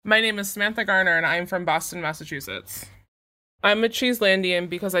My name is Samantha Garner, and I'm from Boston, Massachusetts. I'm a Cheeselandian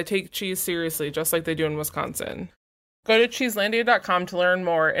because I take cheese seriously, just like they do in Wisconsin. Go to cheeselandia.com to learn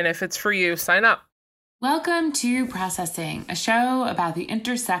more, and if it's for you, sign up. Welcome to Processing, a show about the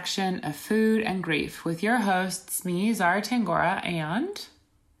intersection of food and grief, with your hosts, me, Zara Tangora, and...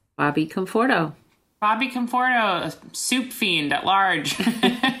 Bobby Conforto. Bobby Conforto, a soup fiend at large.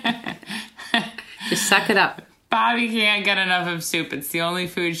 Just suck it up. Bobby can't get enough of soup. It's the only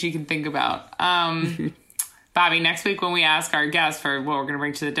food she can think about. Bobby, next week when we ask our guests for what we're going to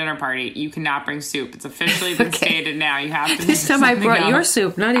bring to the dinner party, you cannot bring soup. It's officially been stated now. You have to. This time I brought your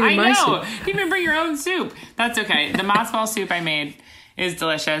soup, not even my soup. I know. You didn't bring your own soup. That's okay. The matzo ball soup I made is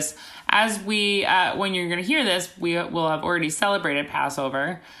delicious. As we, when you're going to hear this, we will have already celebrated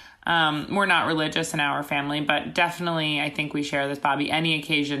Passover. We're not religious in our family, but definitely I think we share this, Bobby, any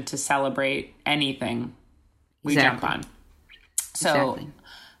occasion to celebrate anything we jump on. So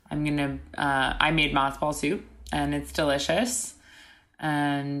exactly. I made matzo ball soup and it's delicious.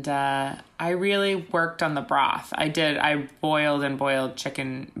 And, I really worked on the broth. I boiled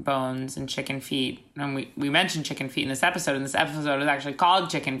chicken bones and chicken feet. And we mentioned chicken feet in this episode, and this episode is actually called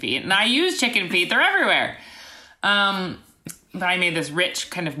Chicken Feet. And I use chicken feet. They're everywhere. But I made this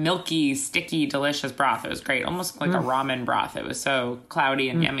rich, kind of milky, sticky, delicious broth. It was great. Almost like a ramen broth. It was so cloudy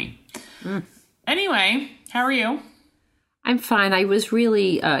and yummy. Anyway, how are you? I'm fine. I was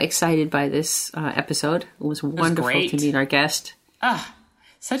really excited by this episode. It was wonderful to meet our guest. I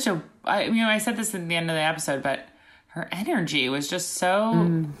said this at the end of the episode, but her energy was just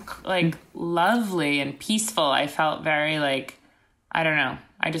so lovely and peaceful. I felt very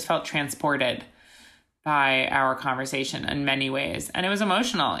I just felt transported by our conversation in many ways. And it was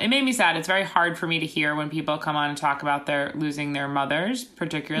emotional. It made me sad. It's very hard for me to hear when people come on and talk about losing their mothers,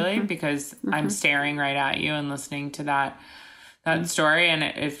 particularly because I'm staring right at you and listening to that story. And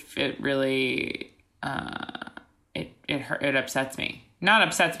it really, it upsets me. Not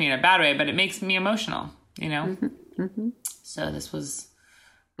upsets me in a bad way, but it makes me emotional, you know? So this was...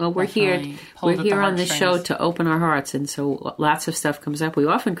 Well, we're here on this show to open our hearts. And so lots of stuff comes up. We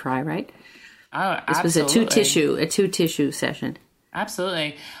often cry, right? Oh, this was a two tissue session.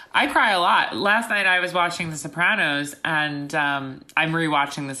 Absolutely. I cry a lot. Last night I was watching The Sopranos, and I'm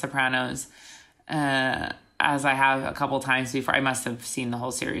rewatching The Sopranos as I have a couple times before. I must have seen the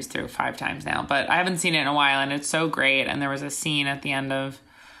whole series through 5 times now, but I haven't seen it in a while, and it's so great. And there was a scene at the end of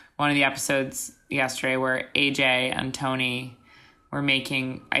one of the episodes yesterday where AJ and Tony were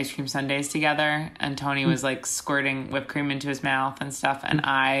making ice cream sundaes together, and Tony was squirting whipped cream into his mouth and stuff, and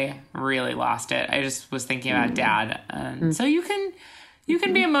I really lost it. I just was thinking about Dad. And so you can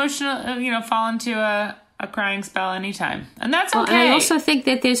be emotional, fall into a crying spell anytime. And that's okay. Well, I also think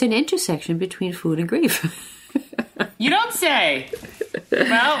that there's an intersection between food and grief. You don't say.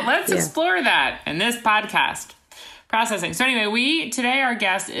 Well, let's explore that in this podcast. Processing. So anyway, today our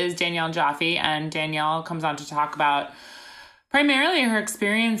guest is Danielle Joffe, and Danielle comes on to talk about primarily her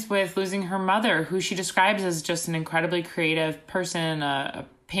experience with losing her mother, who she describes as just an incredibly creative person, a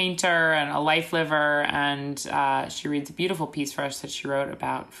painter and a life liver. And she reads a beautiful piece for us that she wrote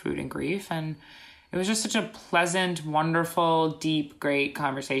about food and grief. And it was just such a pleasant, wonderful, deep, great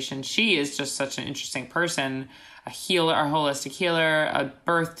conversation. She is just such an interesting person, a healer, a holistic healer, a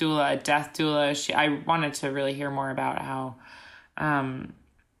birth doula, a death doula. I wanted to really hear more about how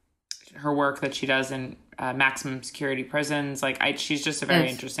her work that she does in maximum security prisons. She's just a very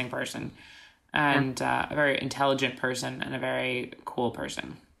interesting person, and a very intelligent person, and a very cool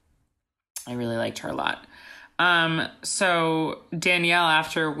person. I really liked her a lot. So Danielle,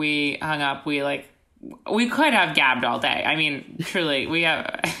 after we hung up, we could have gabbed all day. I mean, truly, we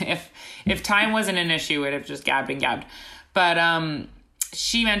have, if time wasn't an issue, we'd have just gabbed and gabbed. But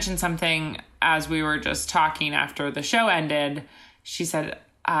she mentioned something as we were just talking after the show ended. She said,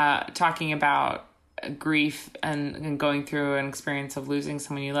 talking about grief and going through an experience of losing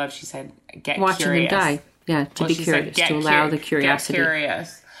someone you love, she said, get watching curious. Them die. Yeah, to be curious, to allow the curiosity. Get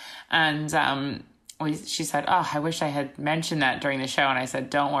curious. And she said, oh, I wish I had mentioned that during the show. And I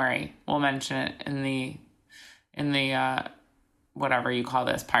said, don't worry, we'll mention it in the whatever you call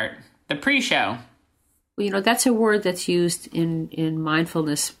this part, the pre-show. Well, that's a word that's used in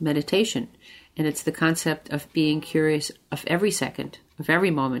mindfulness meditation. And it's the concept of being curious of every second, of every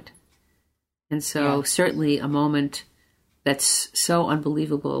moment. And so certainly a moment that's so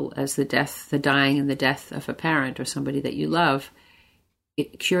unbelievable as the dying and the death of a parent or somebody that you love,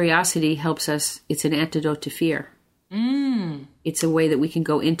 curiosity helps us. It's an antidote to fear. It's a way that we can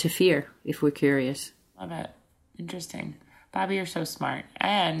go into fear if we're curious. Love it. Interesting. Bobby, you're so smart.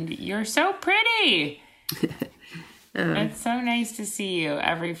 And you're so pretty. It's so nice to see you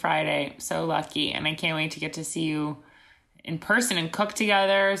every Friday. So lucky. And I can't wait to get to see you in person and cook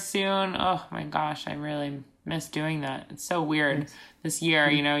together soon. Oh my gosh, I really miss doing that. It's so weird this year.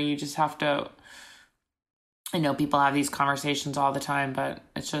 You know, you just have to, I know people have these conversations all the time, but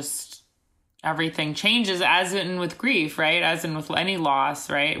it's just, everything changes, as in with grief, right? As in with any loss,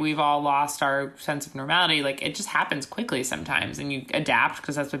 right? We've all lost our sense of normality. Like, it just happens quickly sometimes, and you adapt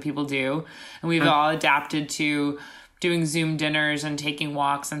because that's what people do. And we've all adapted to doing Zoom dinners and taking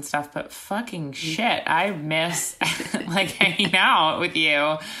walks and stuff, but fucking shit, I miss like hanging out with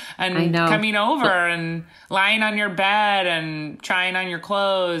you and coming over and lying on your bed and trying on your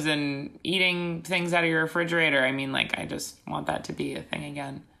clothes and eating things out of your refrigerator. I mean, like, I just want that to be a thing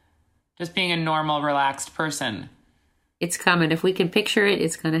again. Just being a normal, relaxed person. It's coming. If we can picture it,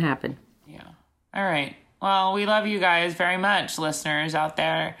 it's going to happen. Yeah. All right. Well, we love you guys very much, listeners out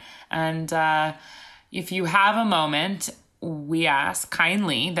there. And if you have a moment, we ask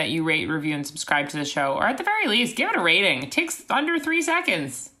kindly that you rate, review, and subscribe to the show. Or at the very least, give it a rating. It takes under 3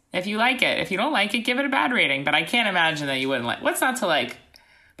 seconds if you like it. If you don't like it, give it a bad rating. But I can't imagine that you wouldn't like. What's not to like?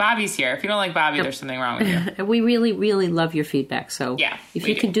 Bobby's here. If you don't like Bobby, there's something wrong with you. We really, really love your feedback. So if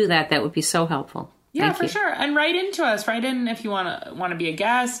you can do that, that would be so helpful. Yeah, Thank for you. sure. And write into us. Write in if you want to be a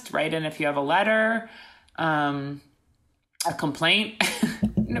guest. Write in if you have a letter, a complaint.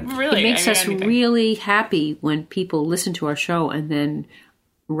 Really, it makes us really happy when people listen to our show and then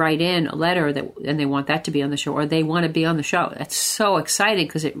write in a letter and they want that to be on the show, or they want to be on the show. That's so exciting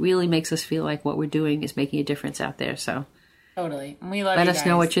because it really makes us feel like what we're doing is making a difference out there. So. Totally. And we love you guys. Let us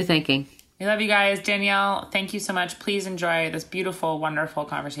know what you're thinking. We love you guys. Danielle, thank you so much. Please enjoy this beautiful, wonderful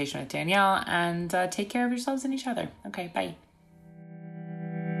conversation with Danielle, and take care of yourselves and each other. Okay, bye.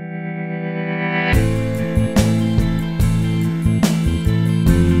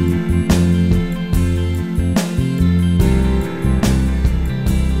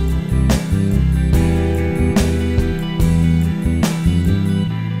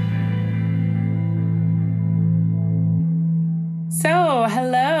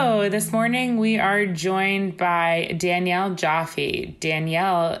 This morning we are joined by Danielle Joffe.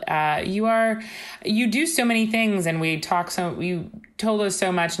 Danielle, you do so many things, and you told us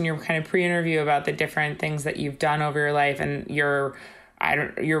so much in your kind of pre-interview about the different things that you've done over your life, and your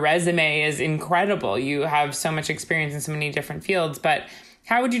resume is incredible. You have so much experience in so many different fields, but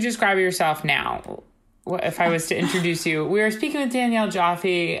how would you describe yourself now? If I was to introduce you, we are speaking with Danielle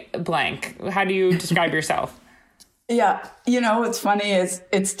Joffe blank. How do you describe yourself? Yeah, what's funny is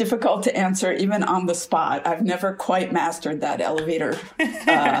it's difficult to answer even on the spot. I've never quite mastered that elevator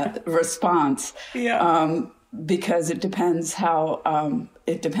response. Yeah. Because it depends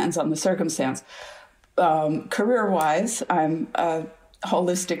it depends on the circumstance. Career-wise, I'm a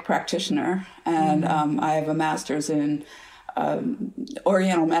holistic practitioner, and I have a master's in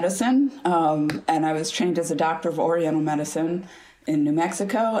Oriental medicine, and I was trained as a doctor of Oriental medicine in New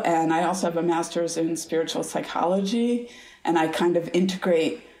Mexico, and I also have a master's in spiritual psychology, and I kind of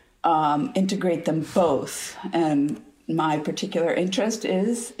integrate them both. And my particular interest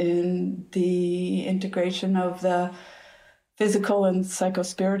is in the integration of the physical and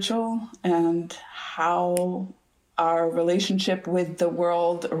psychospiritual, and how our relationship with the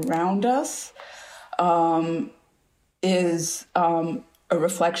world around us is a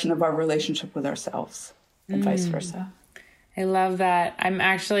reflection of our relationship with ourselves, and vice versa. I love that. I'm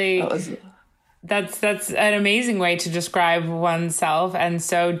actually, that's an amazing way to describe oneself, and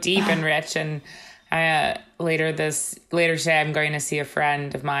so deep and rich. And later today, I'm going to see a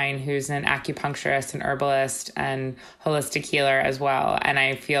friend of mine who's an acupuncturist, an herbalist, and holistic healer as well. And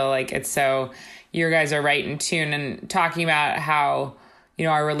I feel like you guys are right in tune, and talking about how,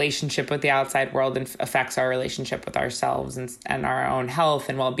 our relationship with the outside world affects our relationship with ourselves and our own health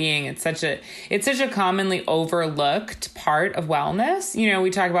and well-being. It's such a commonly overlooked part of wellness. We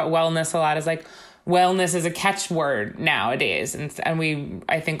talk about wellness a lot as like wellness is a catchword nowadays. And we,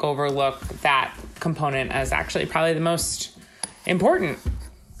 I think, overlook that component as actually probably the most important.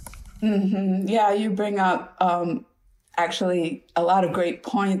 Mm-hmm. Yeah, you bring up actually a lot of great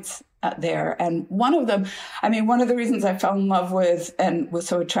points there. And one of the reasons I fell in love with and was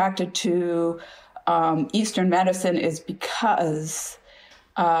so attracted to Eastern medicine is because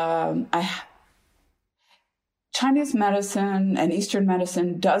Chinese medicine and Eastern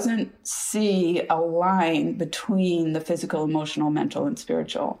medicine doesn't see a line between the physical, emotional, mental, and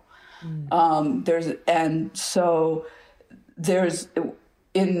spiritual. There's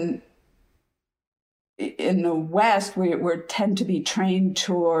in the West, we tend to be trained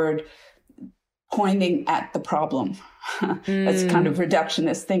toward pointing at the problem. That's kind of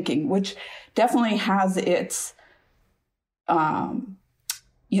reductionist thinking, which definitely has its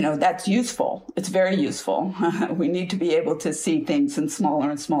that's useful. It's very useful. We need to be able to see things in smaller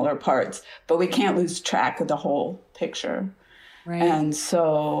and smaller parts, but we can't lose track of the whole picture. Right. And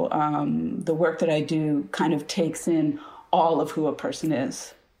so the work that I do kind of takes in all of who a person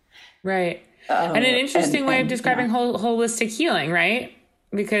is. Right. And an interesting way of describing holistic healing, right?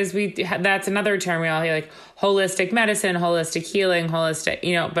 Because that's another term we all hear, like holistic medicine, holistic healing,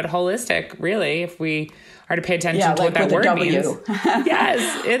 holistic, but holistic, really, if we are to pay attention to what that word means.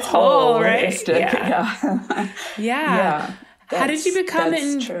 Yes, it's whole, right? Yeah. How did you become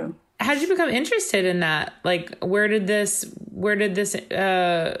How did you become interested in that? Like, where did this interest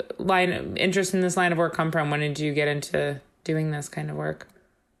in this line of work come from? When did you get into doing this kind of work?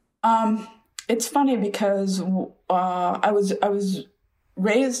 It's funny because I was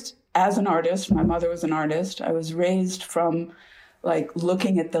raised as an artist. My mother was an artist. I was raised from like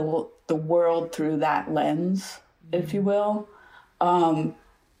looking at the world through that lens, if you will. But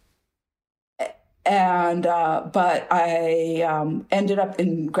I ended up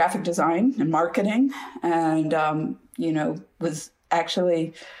in graphic design and marketing, and was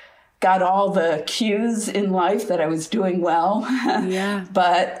actually got all the cues in life that I was doing well. Yeah.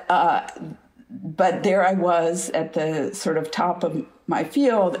 But there I was at the sort of top of my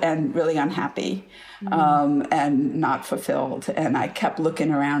field and really unhappy, and not fulfilled. And I kept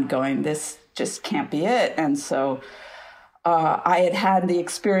looking around going, this just can't be it. And so I had the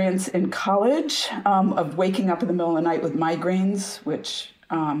experience in college of waking up in the middle of the night with migraines, which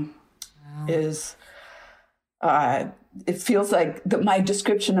is, it feels like my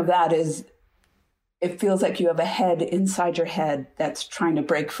description of that is, it feels like you have a head inside your head that's trying to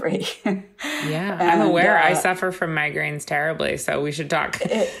break free. Yeah, I'm aware. I suffer from migraines terribly, so we should talk.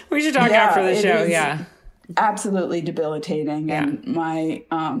 We should talk after the show. Yeah, absolutely debilitating. Yeah. And I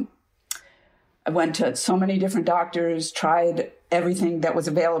went to so many different doctors, tried everything that was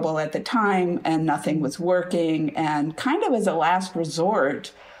available at the time, and nothing was working. And kind of as a last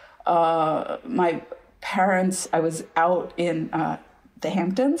resort, my parents, I was out in the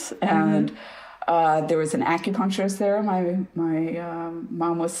Hamptons, and there was an acupuncturist there my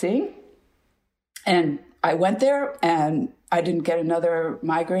mom was seeing. And I went there, and I didn't get another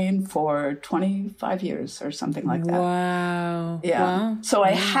migraine for 25 years or something like that. Wow. Yeah. Wow. So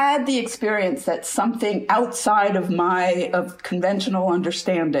I had the experience that something outside of conventional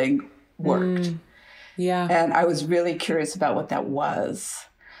understanding worked. Yeah. And I was really curious about what that was.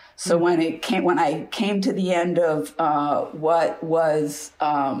 So when I came to the end of what was,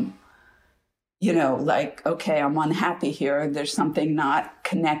 like, okay, I'm unhappy here. There's something not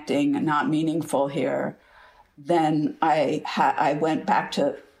connecting and not meaningful here. Then I went back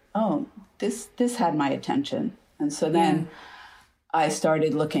to, this had my attention. And so then I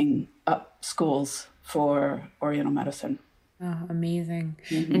started looking up schools for Oriental medicine. Oh, amazing.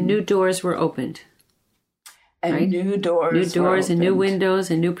 Mm-hmm. And new doors were opened. And right? New doors and new windows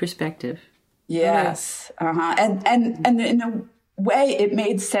and new perspective. Yes. And in a way, it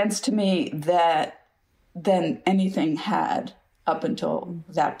made sense to me than anything had up until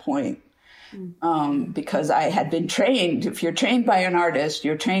that point. Because I had been trained. If you're trained by an artist,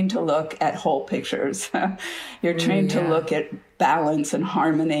 you're trained to look at whole pictures. You're trained to look at balance and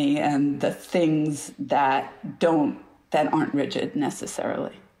harmony and the things that aren't rigid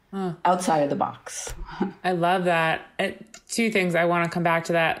necessarily. Outside of the box. I love that. Two things I want to come back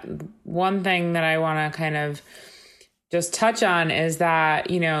to that. One thing that I want to kind of just touch on is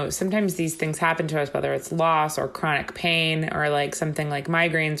that, sometimes these things happen to us, whether it's loss or chronic pain or like something like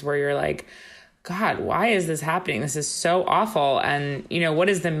migraines where you're like, God, why is this happening? This is so awful. And, what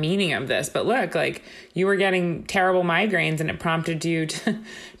is the meaning of this? But look, like you were getting terrible migraines and it prompted you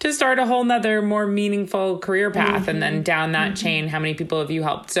to start a whole nother more meaningful career path. And then down that chain, how many people have you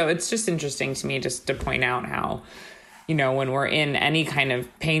helped? So it's just interesting to me just to point out how, when we're in any kind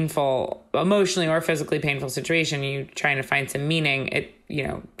of painful, emotionally or physically painful situation, you trying to find some meaning,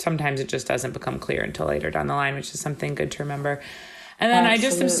 sometimes it just doesn't become clear until later down the line, which is something good to remember. And then Absolutely. I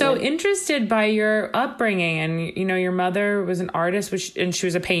just am so interested by your upbringing. And, your mother was an artist, and she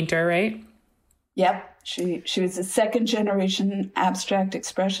was a painter, right? Yep. She was a second generation abstract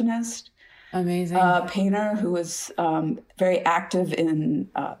expressionist. Amazing. Painter who was very active in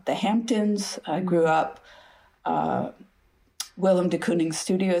the Hamptons. I grew up, Willem de Kooning's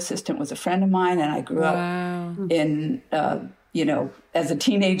studio assistant was a friend of mine, and I grew up in, as a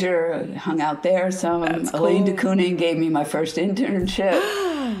teenager, I hung out there some. That's Elaine cool. de Kooning gave me my first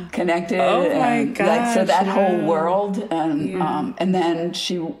internship, connected. Oh my gosh. So that whole world. And then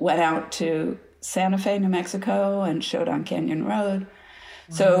she went out to Santa Fe, New Mexico, and showed on Canyon Road.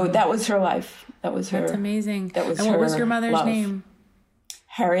 So that was her life. That was her. That's amazing. That was and what was her your mother's love. name?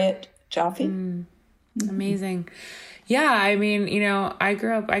 Harriet Jaffe. Amazing. Yeah, I mean, I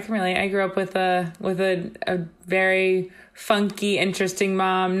grew up with a very funky, interesting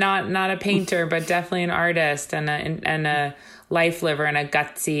mom, not a painter, but definitely an artist and a life liver and a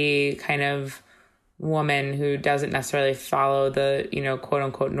gutsy kind of woman who doesn't necessarily follow the, quote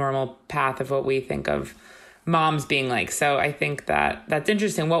unquote normal path of what we think of moms being like. So I think that's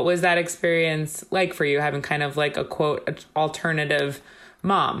interesting. What was that experience like for you, having kind of like a quote alternative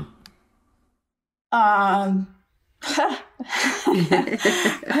mom? Well,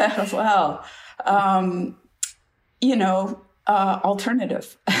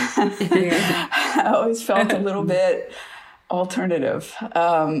 alternative. I always felt a little bit alternative.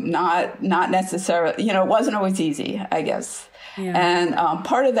 Not necessarily, it wasn't always easy, I guess. Yeah. And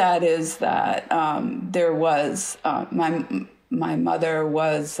part of that is that there was my mother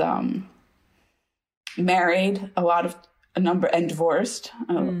was married and divorced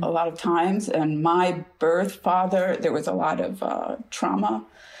a lot of times, and my birth father, there was a lot of trauma,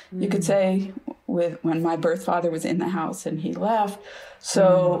 you could say, when my birth father was in the house and he left.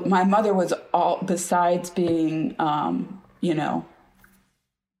 So my mother was besides being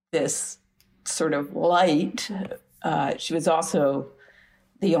this sort of light, she was also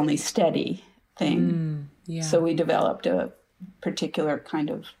the only steady thing. So we developed a particular kind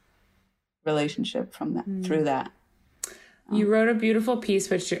of relationship from that through that. You wrote a beautiful piece,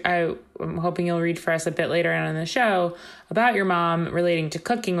 which I'm hoping you'll read for us a bit later on in the show, about your mom relating to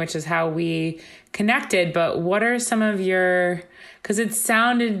cooking, which is how we connected. But what are some of because it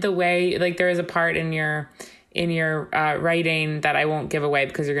sounded the way, like there is a part in your writing that I won't give away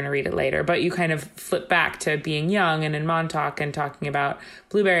because you're going to read it later, but you kind of flip back to being young and in Montauk and talking about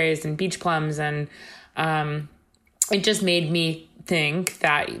blueberries and beach plums. And it just made me think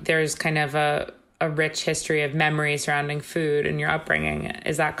that there's kind of a rich history of memory surrounding food in your upbringing.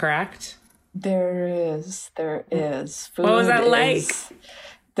 Is that correct? There is. Food, what was that like?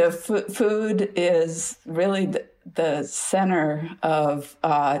 Food is really the center of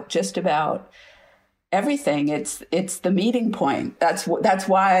just about everything. It's the meeting point. That's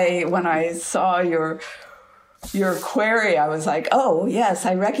why when I saw your query, I was like, oh yes,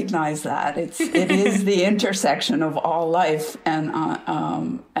 I recognize that. It is the intersection of all life, and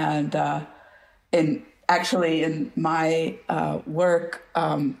actually in my work,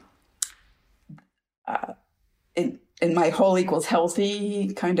 in my whole equals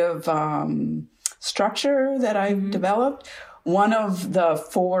healthy kind of structure that I've developed, one of the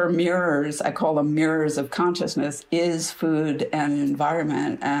 4 mirrors, I call them mirrors of consciousness, is food and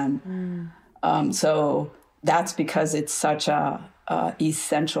environment. And so that's because it's such a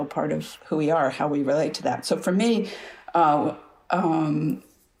essential part of who we are, how we relate to that. So for me,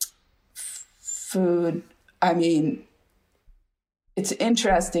 food, I mean, it's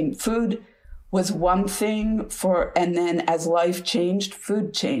interesting. Food was one thing and then as life changed,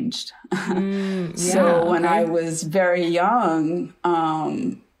 food changed. So when I was very young,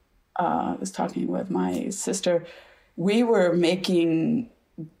 I was talking with my sister, we were making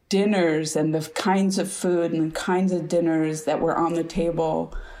dinners, and the kinds of food and the kinds of dinners that were on the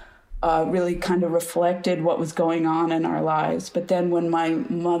table really kind of reflected what was going on in our lives. But then when my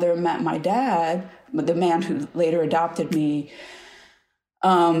mother met my dad, the man who later adopted me,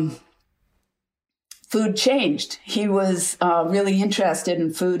 food changed. He was really interested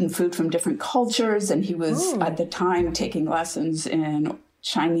in food and food from different cultures, and he was at the time taking lessons in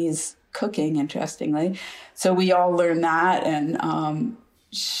Chinese cooking, interestingly. So we all learned that, and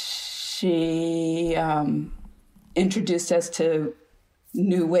she introduced us to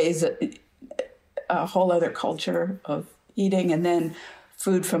new ways, a whole other culture of eating, and then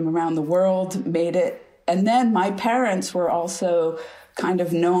food from around the world made it. And then my parents were also kind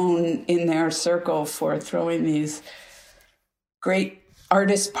of known in their circle for throwing these great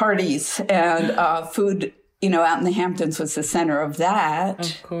artist parties, and food, out in the Hamptons was the center of that.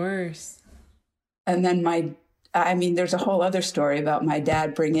 Of course. And then there's a whole other story about my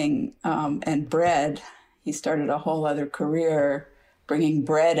dad bringing, and bread. He started a whole other career bringing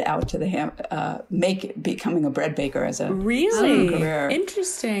bread out to becoming a bread baker as a really career.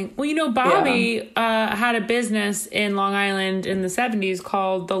 Interesting. Well, Bobby had a business in Long Island in the 70s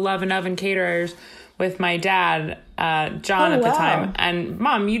called the Love and Oven Caterers with my dad, John, at the time. And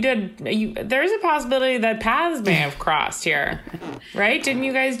Mom, there's a possibility that paths may have crossed here, right? Didn't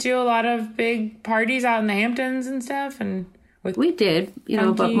you guys do a lot of big parties out in the Hamptons and stuff? And we did,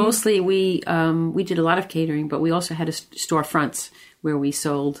 but mostly we did a lot of catering, but we also had storefronts where we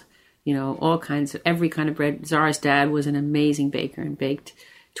sold, all kinds of, every kind of bread. Zara's dad was an amazing baker and baked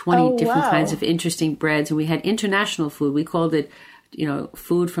 20 different kinds of interesting breads. And we had international food. We called it,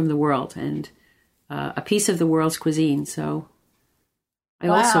 food from the world and a piece of the world's cuisine. So I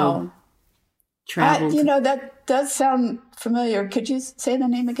also traveled. That does sound familiar. Could you say the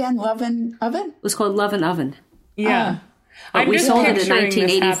name again? Love and Oven? It was called Love and Oven. Yeah. But we sold it in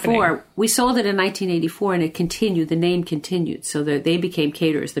 1984. We sold it in 1984, and it continued. The name continued, so that they became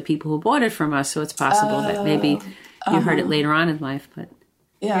caterers, the people who bought it from us. So it's possible that maybe you heard it later on in life, but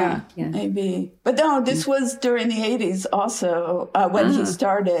yeah, maybe. But no, this was during the 80s, also when he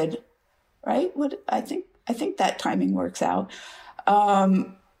started. Right? What I think that timing works out.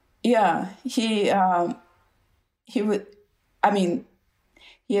 He would. I mean.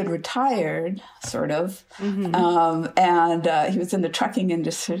 He had retired, sort of, and he was in the trucking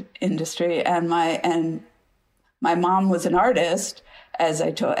industry. And my mom was an artist,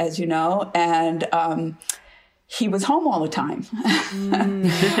 as you know, and he was home all the time,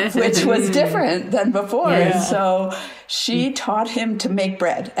 which was different than before. Yeah. So she taught him to make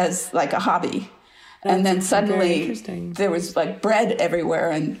bread as like a hobby, and then suddenly there was like bread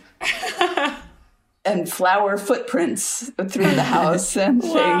everywhere and flower footprints through the house and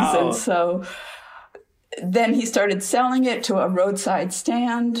things. Wow. And so then he started selling it to a roadside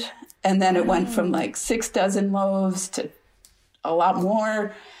stand. And then it went from like 6 dozen loaves to a lot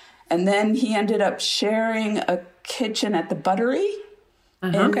more. And then he ended up sharing a kitchen at the Buttery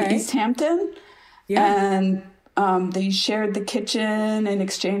in East Hampton. Yeah. And they shared the kitchen in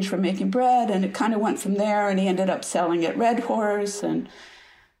exchange for making bread. And it kind of went from there. And he ended up selling at Red Horse and...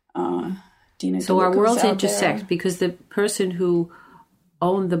 So our worlds intersect because the person who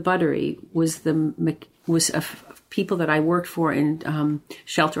owned the Buttery was people that I worked for in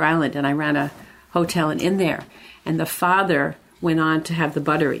Shelter Island, and I ran a hotel in there. And the father went on to have the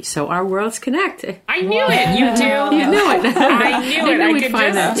Buttery. So our worlds connect. I knew it. You do. You knew it. I knew it. I could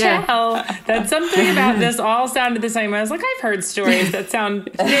just tell that something about this all sounded the same. I was like, I've heard stories that sound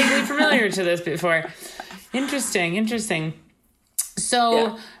vaguely familiar to this before. Interesting.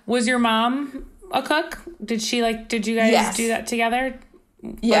 So was your mom a cook? Did you guys do that together?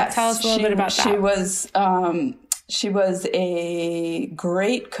 Yes. Tell us a little bit about that. She was a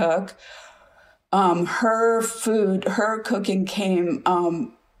great cook. Her cooking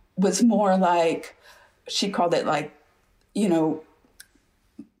was more like, she called it like,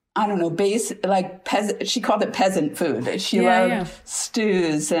 I don't know, she called it peasant food. She loved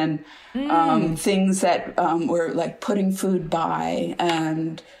stews and things that were like putting food by.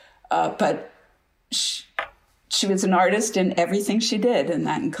 And but she was an artist in everything she did, and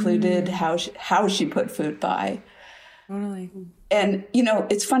that included how she put food by. Totally. And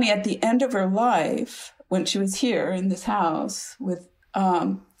it's funny, at the end of her life, when she was here in this house, with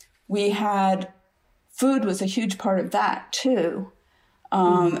we had food was a huge part of that too.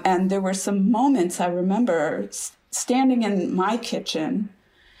 And there were some moments I remember standing in my kitchen.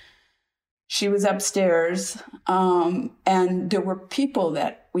 She was upstairs, and there were people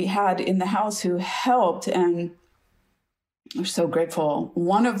that we had in the house who helped, and we're so grateful.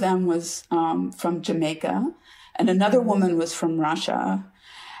 One of them was from Jamaica, and another woman was from Russia,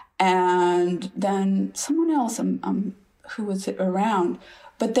 and then someone else who was around.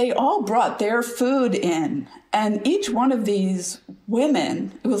 But they all brought their food in. And each one of these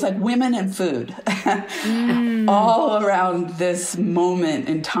women, it was like women and food, all around this moment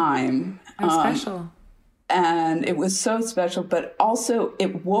in time. How special. And it was so special, but also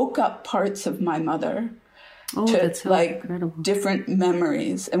it woke up parts of my mother to that's so incredible. Different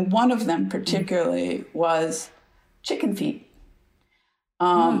memories. And one of them particularly was chicken feet.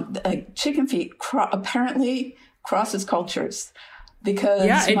 Like chicken feet apparently crosses cultures.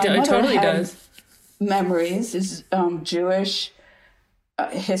 Because it totally does. Memories is Jewish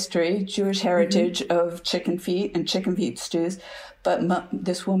history, Jewish heritage of chicken feet and chicken feet stews. But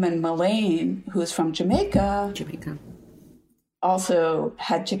this woman, Melaine, who is from Jamaica, also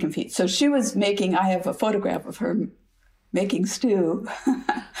had chicken feet. So she was I have a photograph of her making stew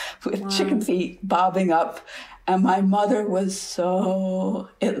with chicken feet bobbing up. And my mother was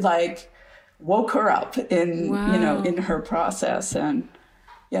it woke her up in in her process. And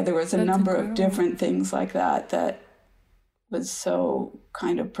there was a number of different things like that was so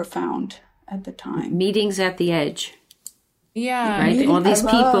kind of profound at the time. Meetings at the Edge. Yeah. Right? All these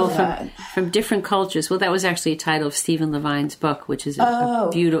people from different cultures. Well, that was actually a title of Stephen Levine's book, which is a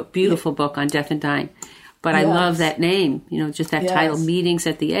beautiful book on death and dying. But I love that name, just that title, Meetings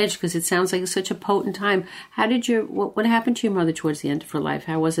at the Edge, because it sounds like such a potent time. How did what happened to your mother towards the end of her life?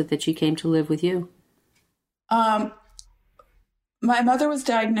 How was it that she came to live with you? My mother was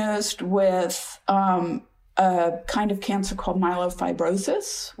diagnosed with a kind of cancer called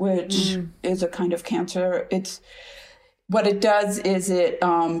myelofibrosis, which is a kind of cancer. What it does is it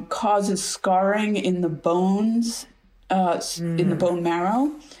causes scarring in the bones, in the bone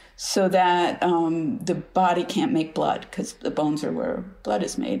marrow, so that the body can't make blood, because the bones are where blood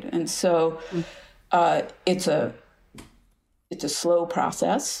is made. And so it's a slow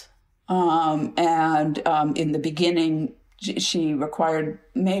process. And in the beginning, she required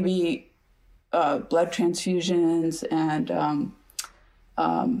maybe blood transfusions and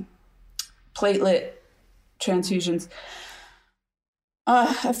platelet transfusions.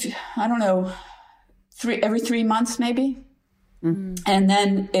 I don't know, every 3 months maybe. Mm-hmm. And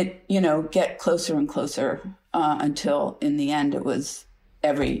then it, get closer and closer until in the end it was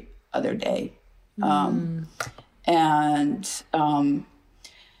every other day. And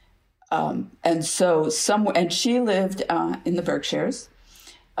so she lived in the Berkshires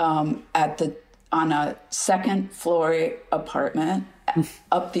on a second floor apartment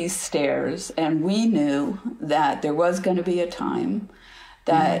up these stairs, and we knew that there was going to be a time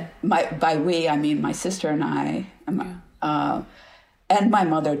that by we I mean my sister and I, and my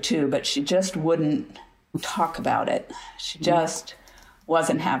mother too, but she just wouldn't talk about it. She just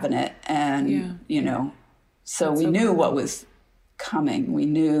wasn't having it, and so we knew what was coming. We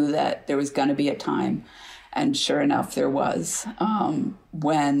knew that there was going to be a time, and sure enough there was,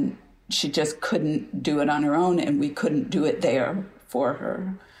 when she just couldn't do it on her own, and we couldn't do it there for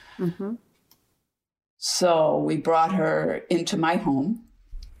her. Mm-hmm. So we brought her into my home,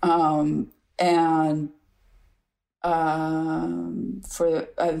 and for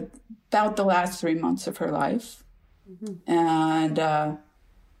about the last 3 months of her life, and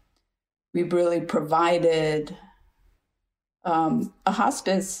we really provided a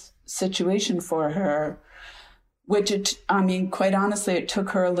hospice situation for her, which quite honestly, it took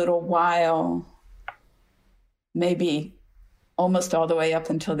her a little while, maybe almost all the way up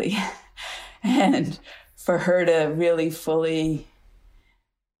until the end, for her to really fully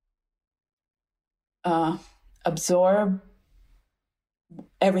absorb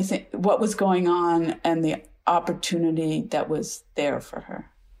everything, what was going on, and the opportunity that was there for her.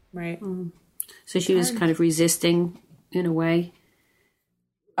 Right. So she was kind of resisting in a way.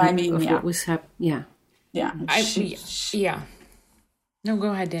 What was happening. Yeah. Yeah. Yeah. No,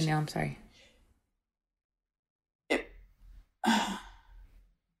 go ahead, Danielle. I'm sorry.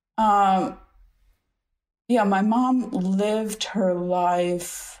 My mom lived her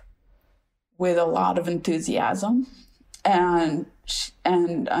life with a lot of enthusiasm, and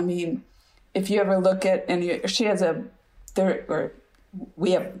if you ever look at she has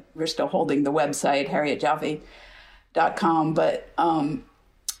we're still holding the website harrietjaffe.com, but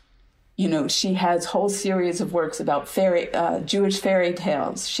she has whole series of works about Jewish fairy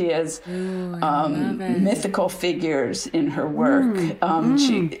tales. She has mythical figures in her work.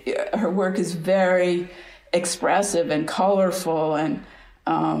 Her work is very expressive and colorful,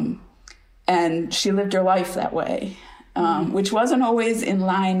 and she lived her life that way, which wasn't always in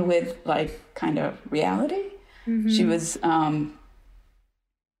line with kind of reality. Mm-hmm. She was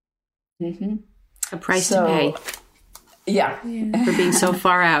a price to pay. Yeah. For being so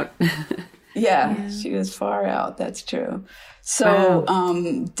far out. Yeah, she was far out. That's true. So,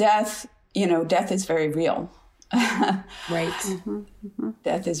 death is very real. Right.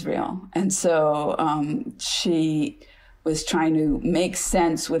 Death is real. And so, she was trying to make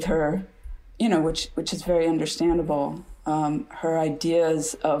sense with her, which is very understandable. Her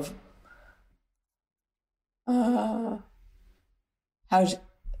ideas of,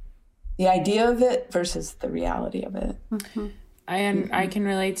 the idea of it versus the reality of it. Mm-hmm. I can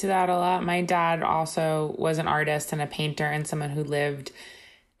relate to that a lot. My dad also was an artist and a painter and someone who lived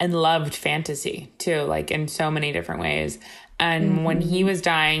and loved fantasy too, in so many different ways. And when he was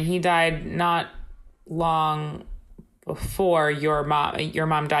dying, he died not long before your mom. Your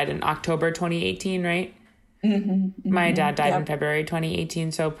mom died in October 2018, right? Mm-hmm. My dad died in February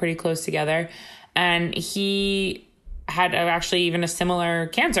 2018, so pretty close together. And he had actually even a similar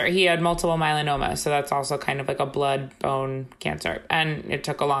cancer. He had multiple myeloma, so that's also kind of like a blood bone cancer, and it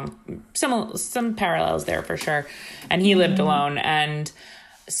took some parallels there for sure. And he lived alone, and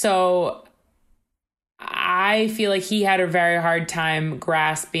so I feel like he had a very hard time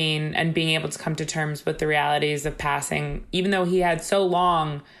grasping and being able to come to terms with the realities of passing, even though he had so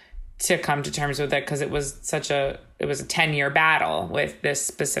long to come to terms with it, because it was a 10-year battle with this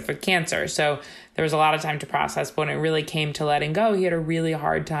specific cancer. So there was a lot of time to process. But when it really came to letting go, he had a really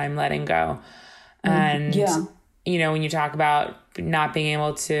hard time letting go. And, when you talk about not being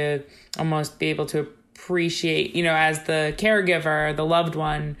able to almost be able to appreciate, as the caregiver, the loved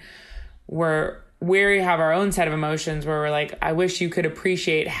one, we have our own set of emotions where we're like, I wish you could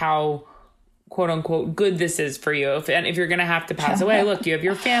appreciate how quote unquote good this is for you. If you're going to have to pass away, look, you have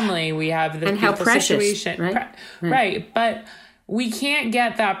your family, we have the and how precious situation, right? Right. But we can't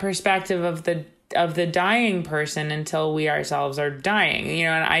get that perspective of the dying person until we ourselves are dying,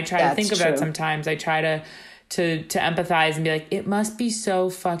 and I try to think of that sometimes. I try to empathize and be like, it must be so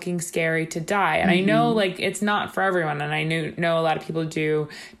fucking scary to die. And I know like it's not for everyone. And I know a lot of people do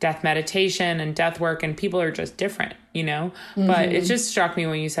death meditation and death work, and people are just different, but it just struck me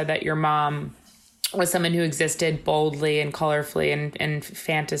when you said that your mom was someone who existed boldly and colorfully and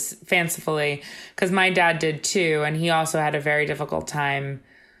fancifully, because my dad did too. And he also had a very difficult time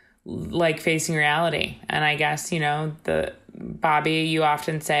like facing reality. And I guess, the Bobby, you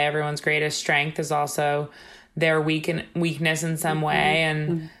often say everyone's greatest strength is also their weakness in some way.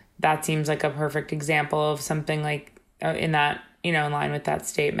 And that seems like a perfect example of something like in that, in line with that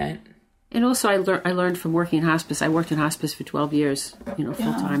statement. And also I learned from working in hospice. I worked in hospice for 12 years, full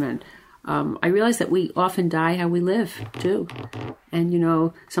time. And I realized that we often die how we live too.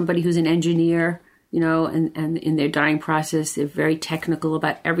 And, somebody who's an engineer, and in their dying process, they're very technical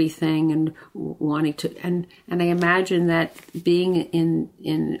about everything and wanting to, and I imagine that being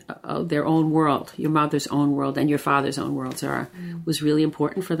in their own world, your mother's own world and your father's own world, Zara, was really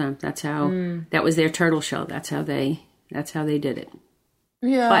important for them. That's how, that was their turtle shell. That's how they did it.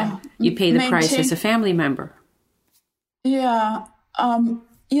 Yeah. But you pay the price as a family member. Yeah.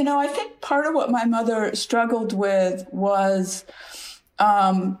 I think part of what my mother struggled with was,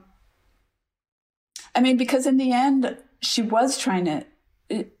 because in the end, she was trying to,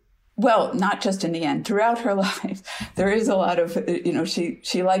 not just in the end, throughout her life, there is a lot of,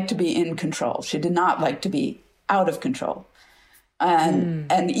 she liked to be in control. She did not like to be out of control.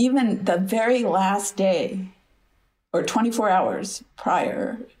 And even the very last day, or 24 hours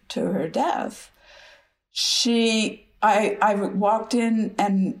prior to her death, I walked in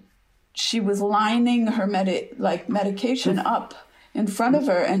and she was lining her medication up in front of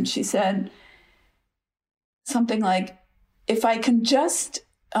her. And she said something like, if I can just,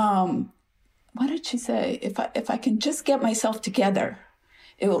 what did she say? If I can just get myself together,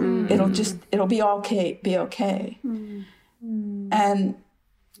 it'll be okay, be okay. And,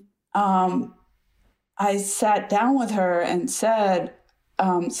 I sat down with her and said,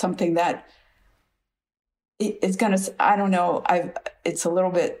 something that is going to, I don't know, it's a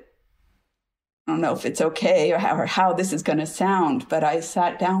little bit, I don't know if it's okay or how this is going to sound, but I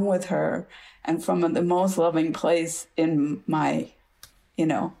sat down with her and from the most loving place in my,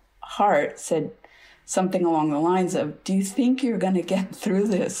 heart said something along the lines of, do you think you're going to get through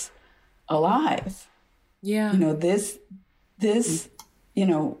this alive? Yeah. This,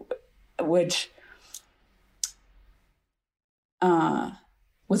 which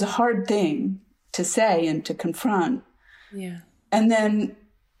was a hard thing to say and to confront. Yeah. And then,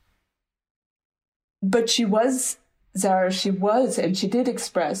 but Zara, and she did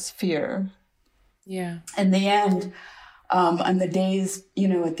express fear. Yeah. In the end, on the days,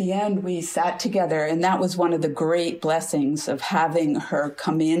 at the end, we sat together, and that was one of the great blessings of having her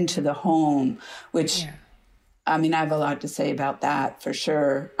come into the home, which, I have a lot to say about that for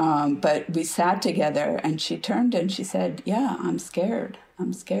sure. But we sat together and she turned and she said, yeah, I'm scared.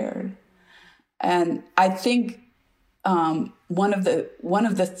 And I think, one of the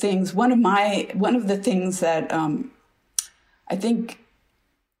things that, I think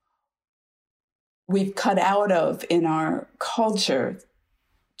we've cut out of in our culture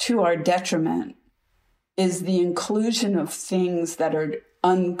to our detriment is the inclusion of things that are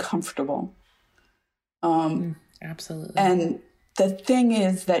uncomfortable. Absolutely. And the thing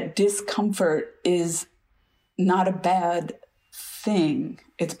is that discomfort is not a bad thing.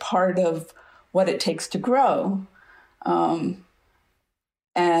 It's part of what it takes to grow, and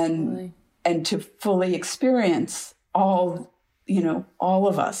to fully experience all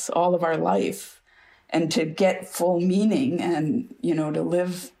of us, all of our life, and to get full meaning and, to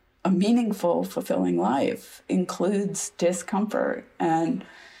live a meaningful, fulfilling life includes discomfort. And,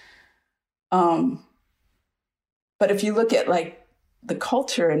 but if you look at the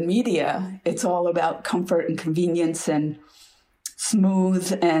culture and media, it's all about comfort and convenience and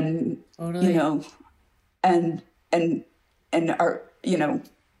smooth and, totally. and our,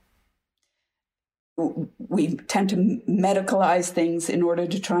 we tend to medicalize things in order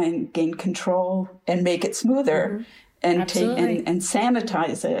to try and gain control and make it smoother and and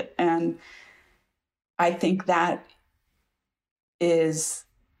sanitize it. And I think that is,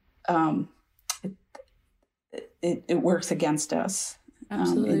 it works against us.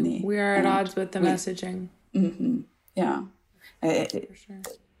 Absolutely. We are at odds with the messaging. Yeah. For sure.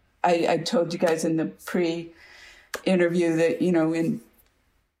 I told you guys in the pre-interview that,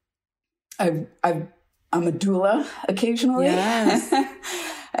 I'm a doula occasionally. Yes.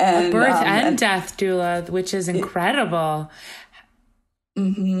 And, a birth and death doula, which is incredible.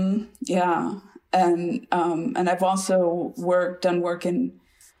 Yeah. And I've also done work in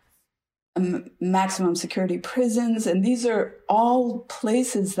maximum security prisons, and these are all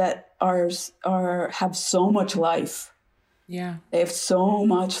places that have so much life. Yeah, they have so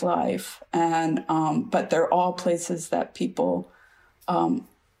much life, and but they're all places that people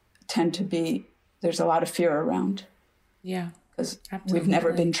tend to be. There's a lot of fear around. Yeah, because we've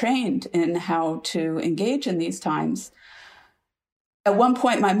never been trained in how to engage in these times. At one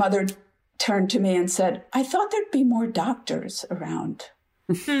point, my mother turned to me and said, "I thought there'd be more doctors around."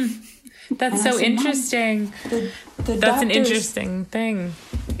 That's so interesting. That's an interesting thing.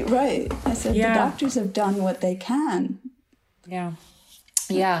 Right. I said, the doctors have done what they can. Yeah.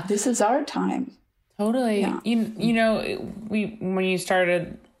 Yeah. This is our time. Totally. Yeah. When you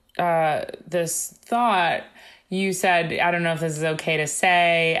started this thought, you said, I don't know if this is okay to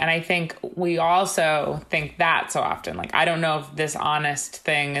say. And I think we also think that so often. Like, I don't know if this honest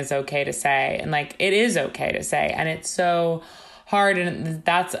thing is okay to say. And like, it is okay to say. And it's so hard. And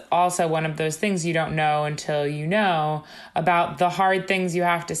that's also one of those things you don't know until you know about the hard things you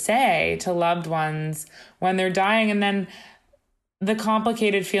have to say to loved ones when they're dying. And then the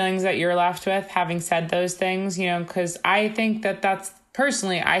complicated feelings that you're left with having said those things, because I think that's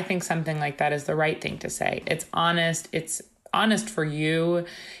personally, I think something like that is the right thing to say. It's honest. It's honest for you.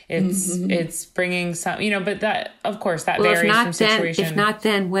 It's bringing some, but that, of course, that varies from situation. If not,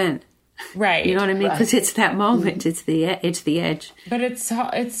 then when? Right. You know what I mean? Because it's that moment. It's the edge. But it's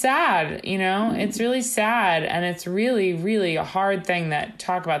sad, It's really sad. And it's really, really a hard thing that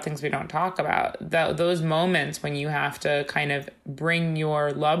talk about things we don't talk about. Those moments when you have to kind of bring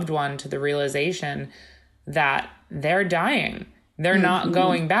your loved one to the realization that they're dying. They're not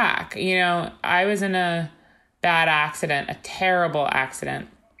going back. I was in a bad accident, a terrible accident.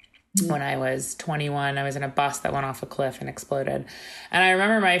 When I was 21, I was in a bus that went off a cliff and exploded. And I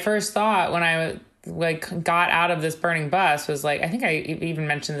remember my first thought when I got out of this burning bus was like, I think I even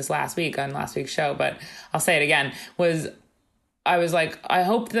mentioned this last week on last week's show, but I'll say it again, I was like, I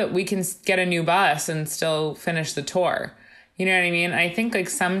hope that we can get a new bus and still finish the tour. You know what I mean? I think like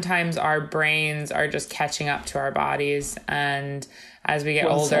sometimes our brains are just catching up to our bodies. And as we get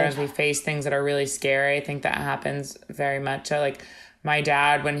older, as we face things that are really scary, I think that happens very much. Like my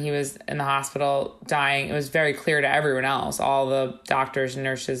dad, when he was in the hospital dying, it was very clear to everyone else, all the doctors,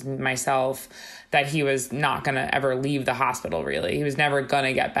 nurses, myself, that he was not going to ever leave the hospital, really. He was never going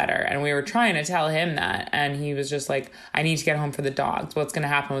to get better. And we were trying to tell him that. And he was just like, I need to get home for the dogs. What's going to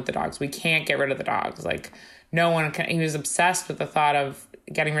happen with the dogs? We can't get rid of the dogs. Like, no one can. He was obsessed with the thought of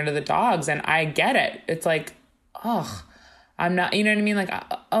getting rid of the dogs. And I get it. It's like, I'm not, you know what I mean? Like,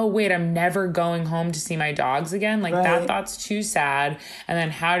 oh, wait, I'm never going home to see my dogs again. Like that thought's too sad. And then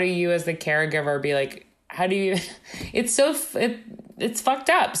how do you as the caregiver be like, how do you, it's fucked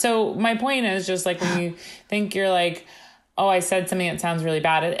up. So my point is just like, when you think you're like, oh, I said something that sounds really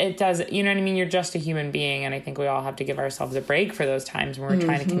bad. It does, you know what I mean? You're just a human being. And I think we all have to give ourselves a break for those times when we're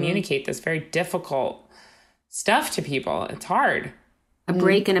trying to communicate this very difficult stuff to people. It's hard. A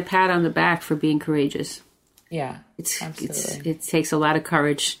break and a pat on the back for being courageous. Yeah, absolutely. It takes a lot of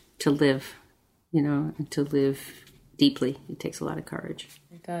courage to live, and to live deeply. It takes a lot of courage.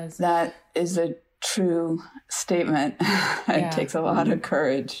 It does. That is a true statement. It takes a lot of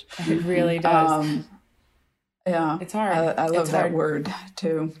courage. It really does. Yeah. It's hard. I love that word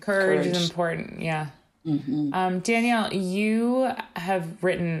too. Courage is important. Yeah. Danielle, you have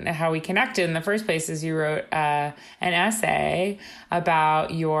written how we connected in the first place is you wrote an essay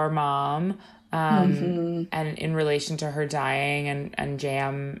about your mom and in relation to her dying and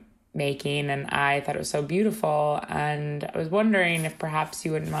jam making. And I thought it was so beautiful. And I was wondering if perhaps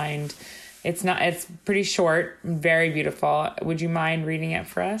you wouldn't mind. It's pretty short, very beautiful. Would you mind reading it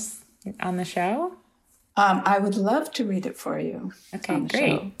for us on the show? I would love to read it for you. Okay,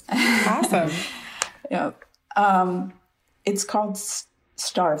 great. Awesome. Yeah. It's called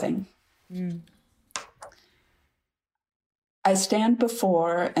Starving. I stand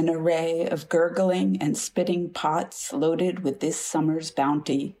before an array of gurgling and spitting pots loaded with this summer's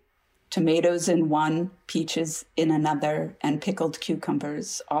bounty. Tomatoes in one, peaches in another, and pickled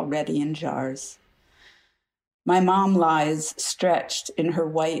cucumbers already in jars. My mom lies stretched in her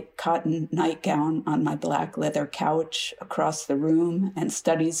white cotton nightgown on my black leather couch across the room and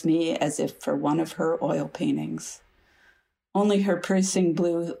studies me as if for one of her oil paintings. Only her piercing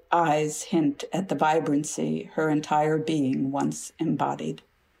blue eyes hint at the vibrancy her entire being once embodied.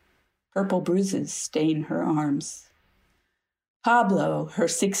 Purple bruises stain her arms. Pablo, her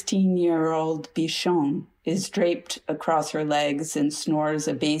 16-year-old bichon, is draped across her legs and snores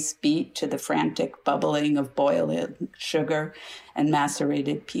a bass beat to the frantic bubbling of boiling sugar and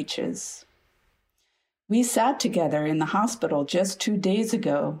macerated peaches. We sat together in the hospital just 2 days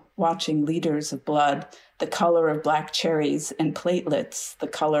ago, watching liters of blood, the color of black cherries, and platelets, the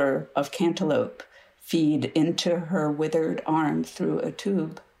color of cantaloupe, feed into her withered arm through a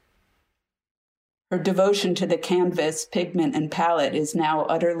tube. Her devotion to the canvas, pigment, and palette is now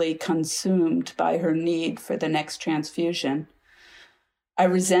utterly consumed by her need for the next transfusion. I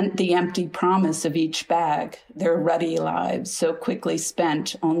resent the empty promise of each bag, their ruddy lives so quickly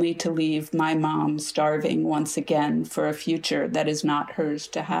spent only to leave my mom starving once again for a future that is not hers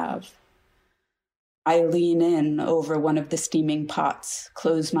to have. I lean in over one of the steaming pots,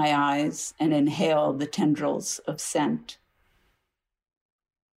 close my eyes, and inhale the tendrils of scent.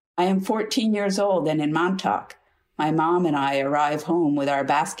 I am 14 years old and in Montauk. My mom and I arrive home with our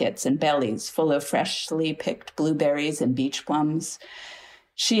baskets and bellies full of freshly picked blueberries and beach plums.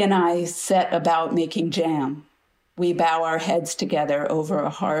 She and I set about making jam. We bow our heads together over a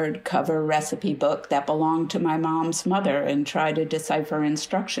hardcover recipe book that belonged to my mom's mother and try to decipher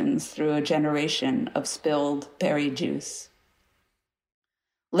instructions through a generation of spilled berry juice.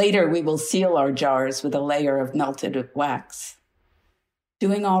 Later, we will seal our jars with a layer of melted wax.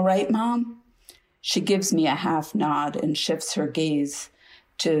 Doing all right, Mom? She gives me a half nod and shifts her gaze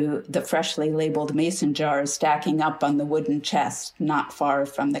to the freshly labeled mason jars stacking up on the wooden chest not far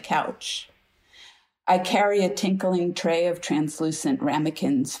from the couch. I carry a tinkling tray of translucent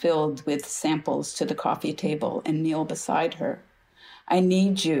ramekins filled with samples to the coffee table and kneel beside her. I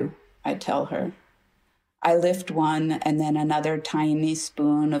need you, I tell her. I lift one and then another tiny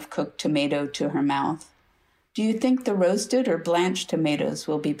spoon of cooked tomato to her mouth. Do you think the roasted or blanched tomatoes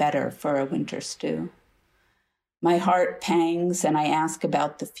will be better for a winter stew? My heart pangs and I ask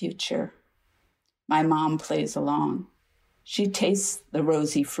about the future. My mom plays along. She tastes the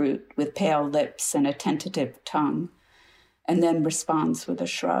rosy fruit with pale lips and a tentative tongue, and then responds with a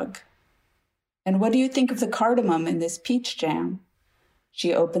shrug. And what do you think of the cardamom in this peach jam?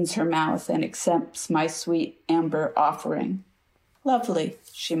 She opens her mouth and accepts my sweet amber offering. Lovely,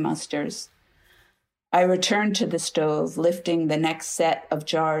 she musters. I return to the stove, lifting the next set of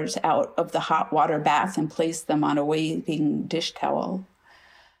jars out of the hot water bath and place them on a waiting dish towel.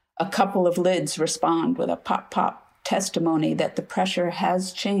 A couple of lids respond with a pop-pop, testimony that the pressure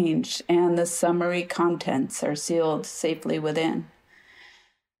has changed and the summery contents are sealed safely within.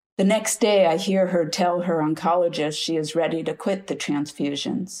 The next day, I hear her tell her oncologist she is ready to quit the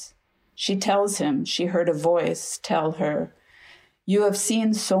transfusions. She tells him she heard a voice tell her, "You have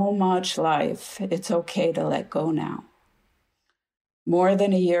seen so much life, it's okay to let go now." More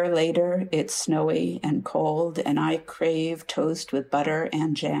than a year later, it's snowy and cold, and I crave toast with butter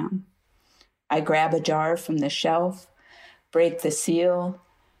and jam. I grab a jar from the shelf, break the seal,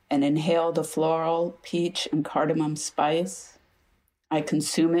 and inhale the floral, peach, and cardamom spice. I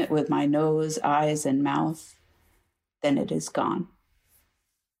consume it with my nose, eyes, and mouth. Then it is gone.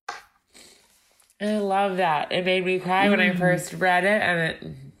 I love that. It made me cry when I first read it, and it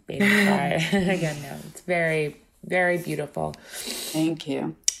made me cry again now. It's very, very beautiful. Thank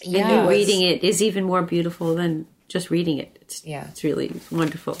you. Yeah, reading it is even more beautiful than just reading it. It's really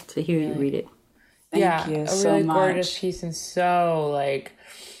wonderful to hear you read it. Thank you so really much. Gorgeous piece, and so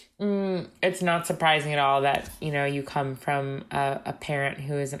it's not surprising at all that you come from a parent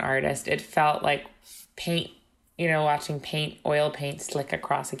who is an artist. It felt like paint, watching oil paint slick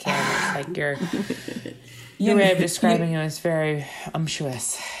across a canvas. Like your way of describing it was very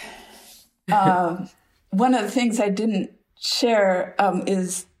umptuous. One of the things I didn't share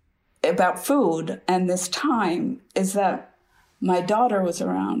is about food and this time is that my daughter was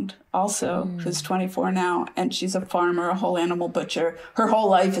around also, who's 24 now, and she's a farmer, a whole animal butcher. Her whole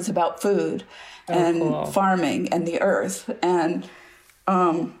life is about food and farming and the earth. And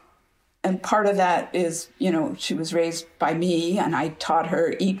part of that is, she was raised by me, and I taught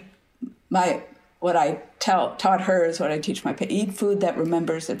her taught her is what I teach my parents: eat food that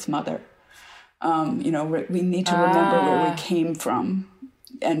remembers its mother. We need to remember where we came from.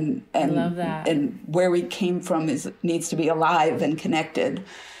 And I love that. And where we came from needs to be alive and connected.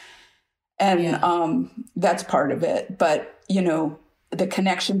 And that's part of it. But, the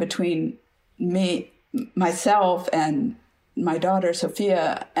connection between myself and my daughter,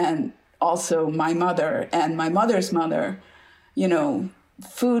 Sophia, and also my mother and my mother's mother,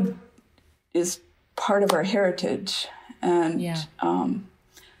 food is part of our heritage. And Yeah.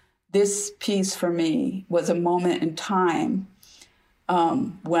 This piece for me was a moment in time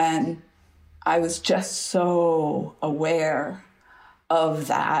when I was just so aware of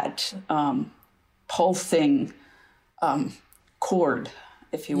that pulsing cord,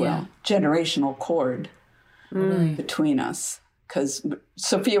 if you will, Yeah. generational cord between us. Because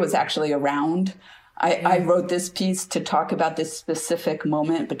Sophia was actually around. I wrote this piece to talk about this specific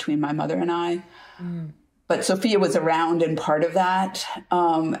moment between my mother and I. But Sophia was around and part of that.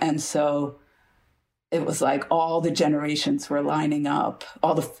 And so it was like all the generations were lining up,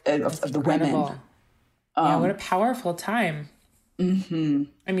 all of the women. Incredible. Yeah, what a powerful time. Mm-hmm.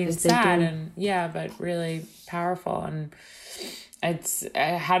 I mean, it's sad and but really powerful. And it's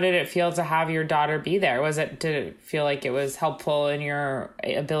how did it feel to have your daughter be there? Did it feel like it was helpful in your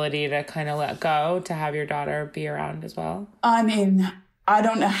ability to kind of let go, to have your daughter be around as well? I mean, I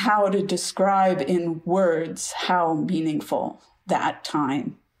don't know how to describe in words how meaningful that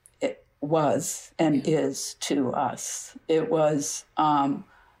time it was and is to us. It was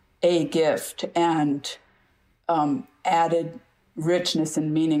a gift and added richness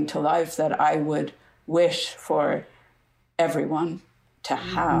and meaning to life that I would wish for everyone to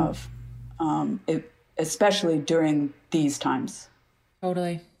have, especially during these times.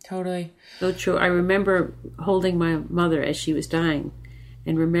 Totally. So true. I remember holding my mother as she was dying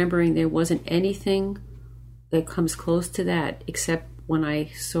and remembering there wasn't anything that comes close to that except when I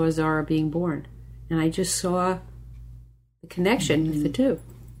saw Zara being born. And I just saw the connection of the two.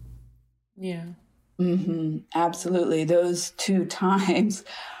 Yeah. Mm-hmm. Absolutely. Those two times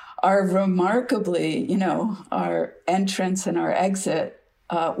are remarkably, our entrance and our exit,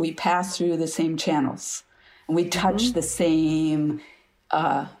 we pass through the same channels and we touch the same,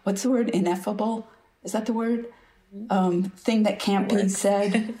 what's the word? Ineffable? Is that the word? Thing that can't be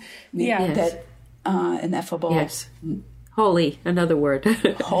said. Yeah. That ineffable. Yes. Holy, another word.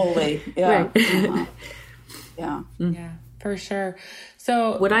 Holy. Yeah. Right. Yeah. Yeah, for sure.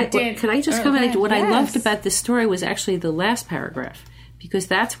 So Could I just comment? What I loved Yes. about this story was actually the last paragraph, because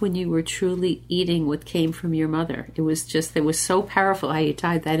that's when you were truly eating what came from your mother. It was so powerful how you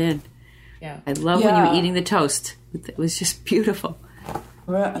tied that in. Yeah. I love when you were eating the toast. It was just beautiful.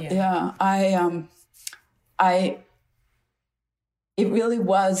 Yeah. It really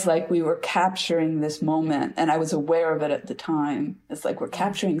was like we were capturing this moment, and I was aware of it at the time. It's like we're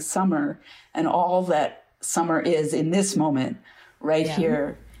capturing summer and all that summer is in this moment, right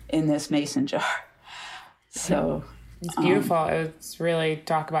here in this mason jar. So it's beautiful. It's really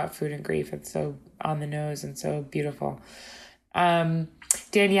talk about food and grief. It's so on the nose and so beautiful.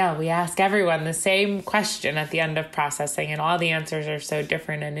 Danielle, we ask everyone the same question at the end of processing, and all the answers are so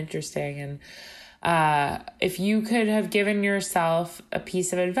different and interesting. And if you could have given yourself a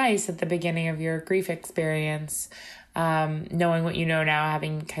piece of advice at the beginning of your grief experience, knowing what you know now,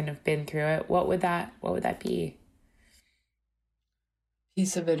 having kind of been through it, what would that be?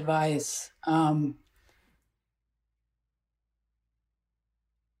 Piece of advice.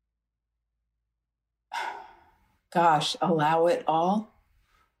 Gosh, allow it all.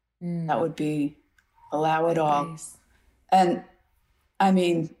 That would be allow it all. Nice. And I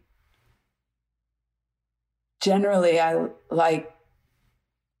mean, generally, I like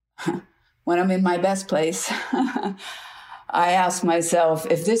when I'm in my best place, I ask myself,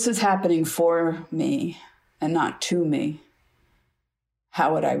 if this is happening for me and not to me,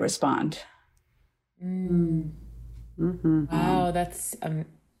 how would I respond? Mm-hmm. Wow, that's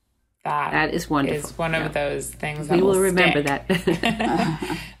That is wonderful. Is one of those things that We will remember stick.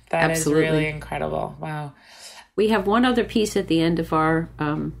 that. That Absolutely. is really incredible. Wow. We have one other piece at the end of our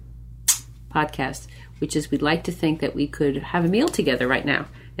podcast, which is we'd like to think that we could have a meal together right now.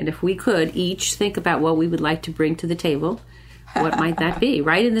 And if we could each think about what we would like to bring to the table, what might that be?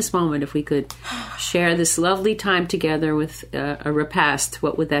 Right in this moment, if we could share this lovely time together with a repast,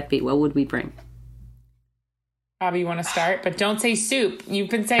 what would that be? What would we bring? Bobby, you want to start? But don't say soup. You've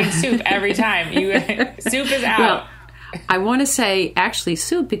been saying soup every time. Soup is out. Well, I want to say actually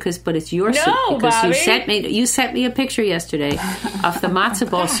soup but it's your soup because Bobby. you sent me a picture yesterday of the matzo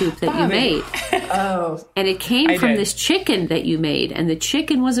ball soup that you made. Oh, And it came from did. this chicken that you made, and the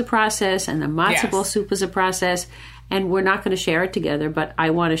chicken was a process, and the matzo ball soup was a process. And we're not going to share it together, but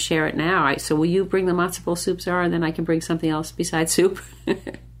I want to share it now. So will you bring the matzo ball soup, Zara, and then I can bring something else besides soup?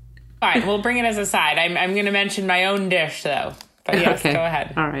 Fine, we'll bring it as a side. I'm going to mention my own dish, though. But yes, Okay. go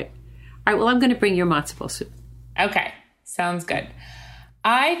ahead. All right. Well, I'm going to bring your matzo ball soup. Okay, sounds good.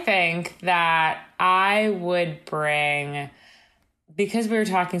 I think that I would bring, because we were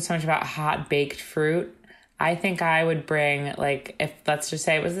talking so much about hot baked fruit, I think I would bring, like, if let's just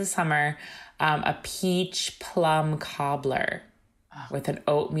say it was the summer, a peach plum cobbler with an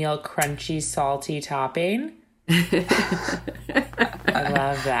oatmeal crunchy salty topping. I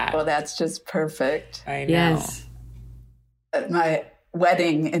love that. Well, that's just perfect. I know. Yes. At my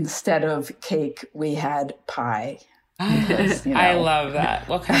wedding, instead of cake, we had pie. Because, I love that.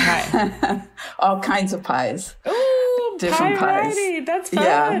 What kind of pie? All kinds of pies. Ooh, Different pie pies. variety. That's fun.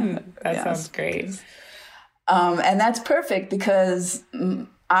 Yeah. That Yeah. sounds great. And that's perfect because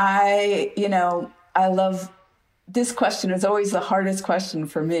I love, this question is always the hardest question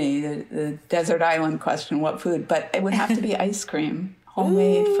for me, the desert island question, what food? But it would have to be ice cream,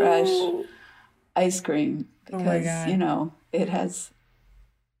 homemade, fresh ice cream. Because, God. It has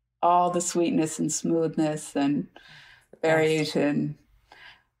all the sweetness and smoothness and variation.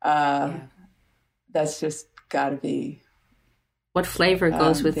 That's just got to be What flavor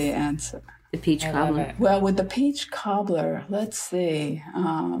goes with the answer. the peach I love cobbler? it. Well, with the peach cobbler, let's see,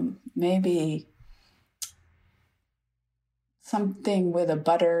 maybe something with a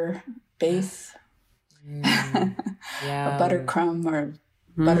butter base, a butter crumb or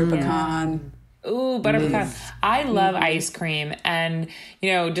butter pecan. Ooh, butter pecan. I love ice cream. And,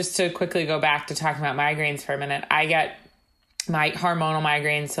 just to quickly go back to talking about migraines for a minute, I get my hormonal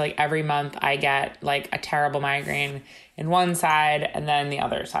migraines. So like every month I get like a terrible migraine in one side and then the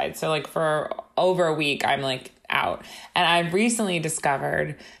other side. So like for over a week, I'm like out. And I've recently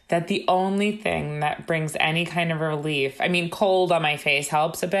discovered that the only thing that brings any kind of relief, I mean, cold on my face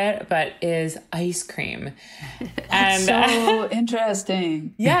helps a bit, but is ice cream. And So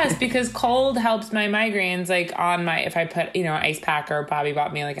interesting. yes, because cold helps my migraines, like on my, if I put, an ice pack, or Bobby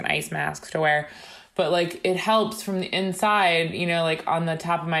bought me like an ice mask to wear, but like it helps from the inside, like on the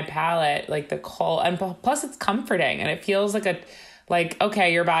top of my palate, like the cold, and plus it's comforting and it feels like,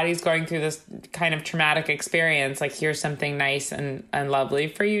 okay, your body's going through this kind of traumatic experience. Like here's something nice and lovely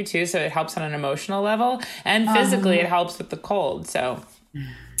for you too. So it helps on an emotional level, and physically it helps with the cold. So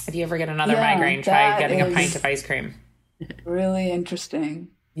if you ever get another migraine, try getting a pint of ice cream. Really interesting.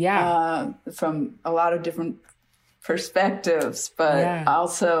 Yeah. From a lot of different perspectives, but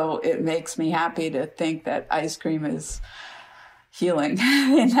also it makes me happy to think that ice cream is healing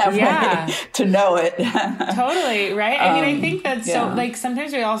in that way, to know it. Totally, right? I mean, I think that's so, like,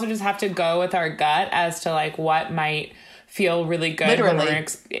 sometimes we also just have to go with our gut as to, like, what might feel really good. Literally.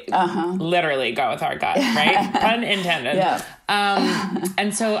 Literally go with our gut, right? Pun intended. Yeah.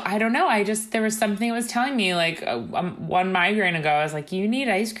 And so, I don't know, there was something that was telling me, like, one migraine ago, I was like, you need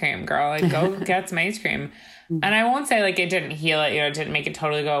ice cream, girl. Like, go get some ice cream. And I won't say like it didn't heal it, it didn't make it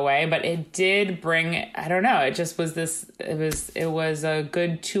totally go away, but it did bring, I don't know, it just was it was a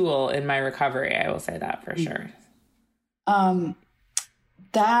good tool in my recovery. I will say that for sure.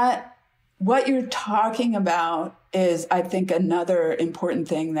 That what you're talking about is, I think, another important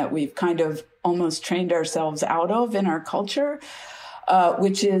thing that we've kind of almost trained ourselves out of in our culture,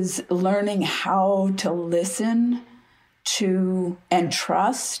 which is learning how to listen to and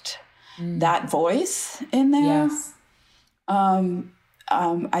trust that voice in there. Yes. I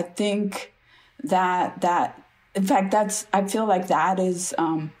think that in fact, I feel like that is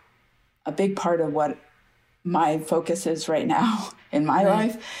a big part of what my focus is right now in my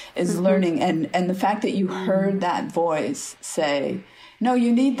life, is learning. And the fact that you heard that voice say, no,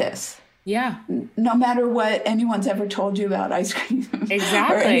 you need this. Yeah. No matter what anyone's ever told you about ice cream.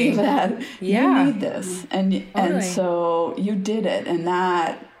 Exactly. Or any of that. Yeah. You need this. And so you did it. And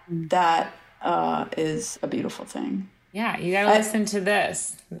that is a beautiful thing. Yeah, you got to listen to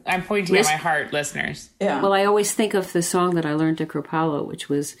this. I'm pointing at my heart, listeners. Yeah. Well, I always think of the song that I learned at Kripalu, which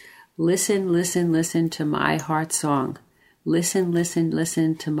was, listen, listen, listen to my heart song. Listen, listen,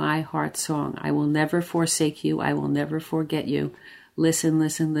 listen to my heart song. I will never forsake you. I will never forget you. Listen,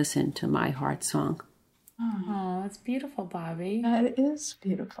 listen, listen to my heart song. Oh, that's beautiful, Bobby. That is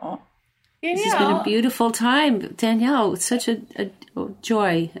beautiful. This has been a beautiful time, Danielle. It's such a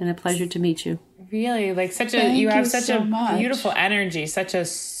joy and a pleasure to meet you. Really, like you have such a beautiful energy, such a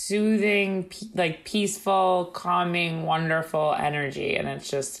soothing, like peaceful, calming, wonderful energy. And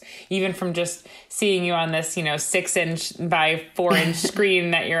it's just, even from just seeing you on this, 6-inch by 4-inch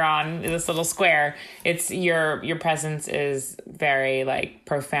screen that you're on, this little square, it's your presence is very like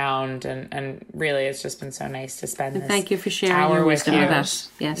profound, and really it's just been so nice to spend this thank you for sharing your wisdom with us.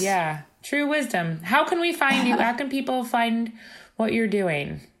 Yes. Yeah. True wisdom. How can we find you? How can people find what you're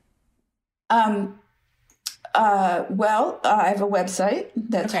doing? Well, I have a website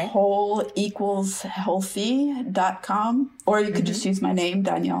that's wholeequalshealthy.com, or you could just use my name,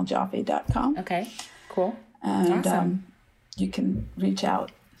 DanielleJaffe.com. Okay, cool. And awesome. You can reach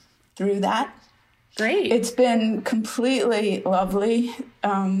out through that. Great. It's been completely lovely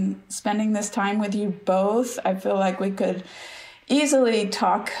spending this time with you both. I feel like we could easily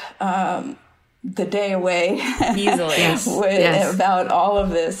talk the day away about all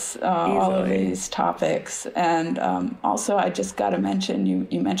of this, all of these topics. And also, I just got to mention,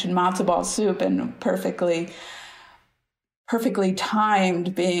 you mentioned matzo ball soup, and perfectly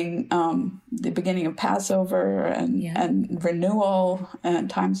timed, being the beginning of Passover and renewal and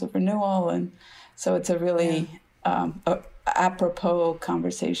times of renewal. And so it's a really apropos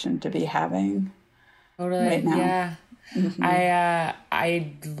conversation to be having right now. Yeah. Mm-hmm.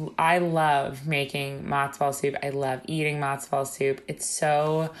 I love making matzo ball soup. I love eating matzo ball soup. It's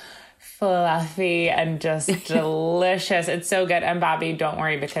so fluffy and just delicious. It's so good. And Bobby, don't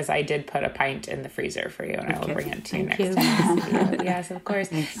worry, because I did put a pint in the freezer for you, and I will bring it to you next time. Yes, of course.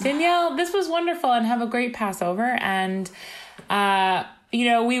 Danielle, this was wonderful, and have a great Passover. And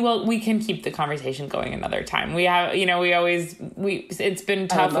we can keep the conversation going another time. We have, it's been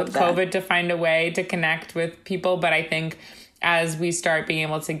tough with COVID to find a way to connect with people, but I think as we start being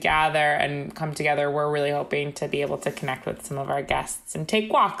able to gather and come together, we're really hoping to be able to connect with some of our guests and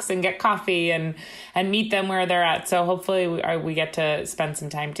take walks and get coffee and meet them where they're at. So hopefully we get to spend some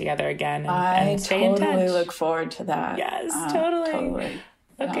time together again and stay in touch. I totally look forward to that. Yes, totally.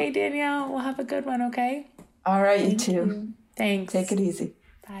 Okay, Danielle, we'll have a good one, okay? All right, you too. Thanks. Take it easy.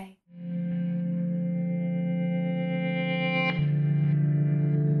 Bye.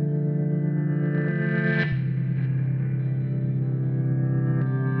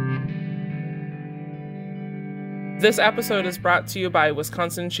 This episode is brought to you by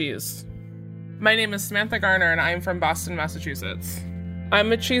Wisconsin Cheese. My name is Samantha Garner, and I'm from Boston, Massachusetts.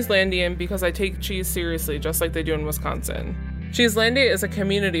 I'm a Cheeselandian because I take cheese seriously, just like they do in Wisconsin. Cheeselandia is a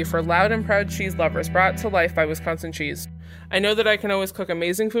community for loud and proud cheese lovers brought to life by Wisconsin Cheese. I know that I can always cook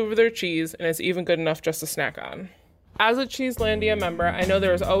amazing food with their cheese, and it's even good enough just to snack on. As a Cheeselandia member, I know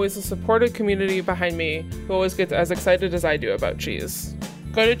there is always a supportive community behind me who always gets as excited as I do about cheese.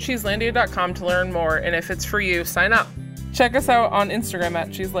 Go to cheeselandia.com to learn more, and if it's for you, sign up. Check us out on Instagram at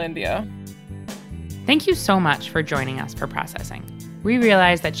Cheeselandia. Thank you so much for joining us for Processing. We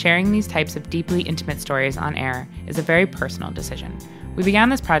realize that sharing these types of deeply intimate stories on air is a very personal decision. We began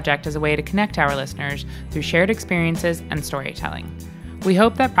this project as a way to connect our listeners through shared experiences and storytelling. We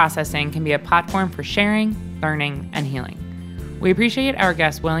hope that Processing can be a platform for sharing, learning, and healing. We appreciate our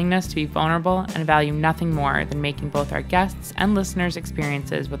guests' willingness to be vulnerable and value nothing more than making both our guests' and listeners'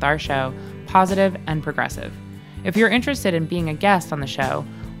 experiences with our show positive and progressive. If you're interested in being a guest on the show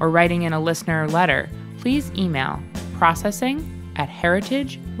or writing in a listener letter, please email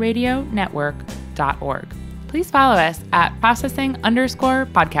processing@heritageradionetwork.org. Please follow us at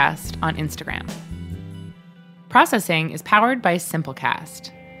processing_podcast on Instagram. Processing is powered by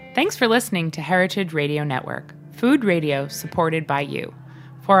Simplecast. Thanks for listening to Heritage Radio Network, food radio supported by you.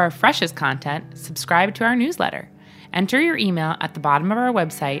 For our freshest content, subscribe to our newsletter. Enter your email at the bottom of our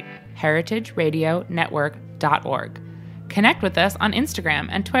website, heritageradionetwork.org. Connect with us on Instagram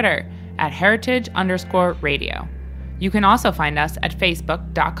and Twitter at heritage_radio. You can also find us at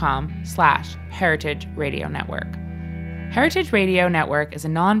facebook.com/Heritage Radio Network. Heritage Radio Network is a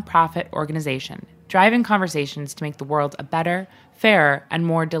nonprofit organization driving conversations to make the world a better, fairer, and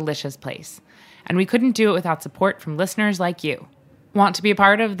more delicious place. And we couldn't do it without support from listeners like you. Want to be a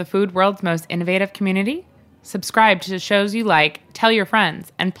part of the food world's most innovative community? Subscribe to the shows you like, tell your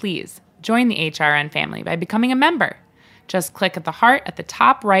friends, and please join the HRN family by becoming a member. Just click at the heart at the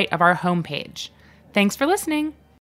top right of our homepage. Thanks for listening.